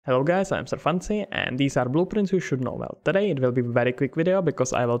Hello guys, I'm Fancy and these are blueprints you should know. Well, today it will be a very quick video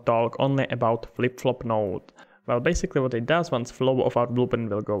because I will talk only about flip-flop node. Well, basically what it does, once flow of our blueprint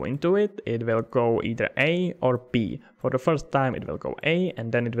will go into it, it will go either A or B. For the first time it will go A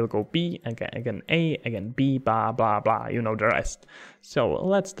and then it will go B, again A, again B, blah blah blah, you know the rest. So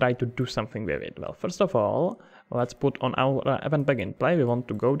let's try to do something with it. Well, first of all, let's put on our event begin play. We want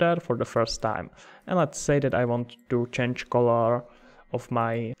to go there for the first time. And let's say that I want to change color of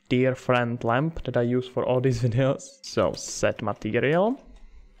my dear friend lamp that I use for all these videos. So set material,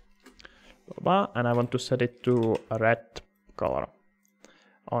 and I want to set it to a red color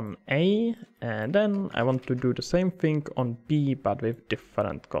on A, and then I want to do the same thing on B but with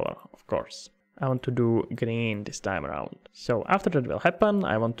different color, of course. I want to do green this time around. So after that will happen,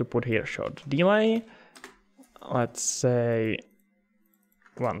 I want to put here short delay. Let's say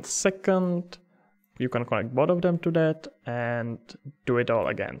 1 second. You can connect both of them to that and do it all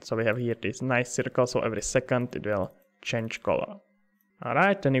again. So we have here this nice circle, so every second it will change color.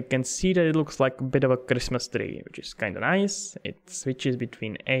 Alright, and you can see that it looks like a bit of a Christmas tree, which is kind of nice. It switches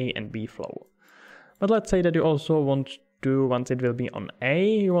between A and B flow. But let's say that you also want to, once it will be on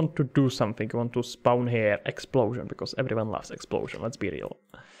A, you want to do something. You want to spawn here explosion, because everyone loves explosion, let's be real.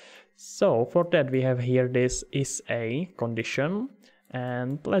 So for that we have here this is a condition.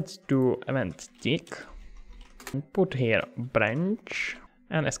 And let's do event tick and put here branch,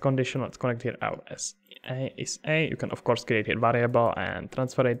 and as condition let's connect here our as A is A. You can of course create here variable and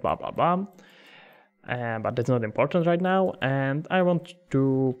transfer it, blah blah blah, but that's not important right now. And I want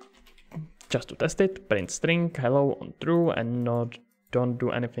to just to test it, print string hello on true and don't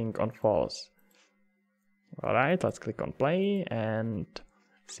do anything on false. Alright, let's click on play and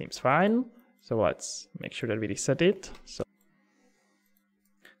seems fine. So let's make sure that we reset it.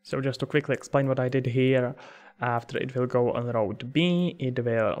 So just to quickly explain what I did here, after it will go on road B, it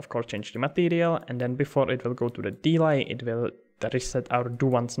will of course change the material, and then before it will go to the delay, it will reset our do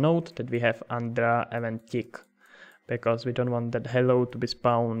once node that we have under event tick, because we don't want that hello to be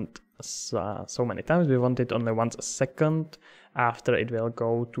spawned so many times. We want it only once a second after it will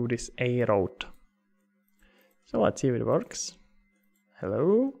go to this A road. So let's see if it works.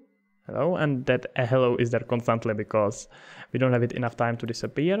 Hello. Hello, and that hello is there constantly because we don't have it enough time to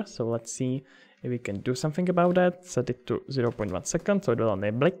disappear. So let's see if we can do something about that. Set it to 0.1 second, so it will only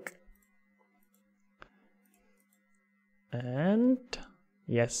blink. And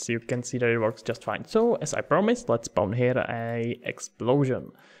yes, you can see that it works just fine. So as I promised, let's spawn here a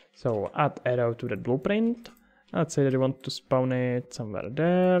explosion. So add arrow to that blueprint. Let's say that we want to spawn it somewhere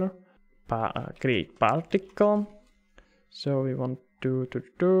there. Create particle. So we want to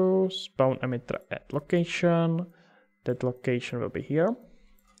spawn emitter at location. That location will be here.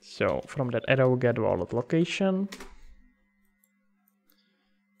 So from that arrow get wallet location.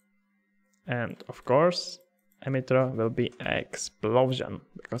 And of course emitter will be explosion,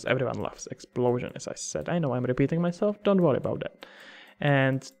 because everyone loves explosion, as I said. I know I'm repeating myself, don't worry about that.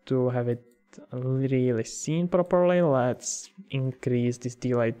 And to have it really seen properly, let's increase this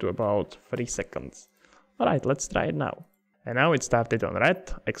delay to about 3 seconds. Alright, let's try it now. And now it started on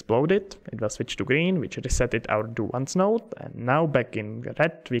red, exploded, it will switch to green, which resetted our do once node, and now back in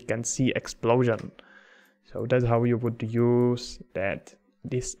red we can see explosion. So that's how you would use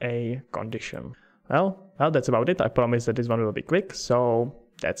this A condition. Well, that's about it. I promise that this one will be quick, so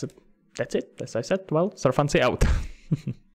that's it. As I said, well, Fancy out.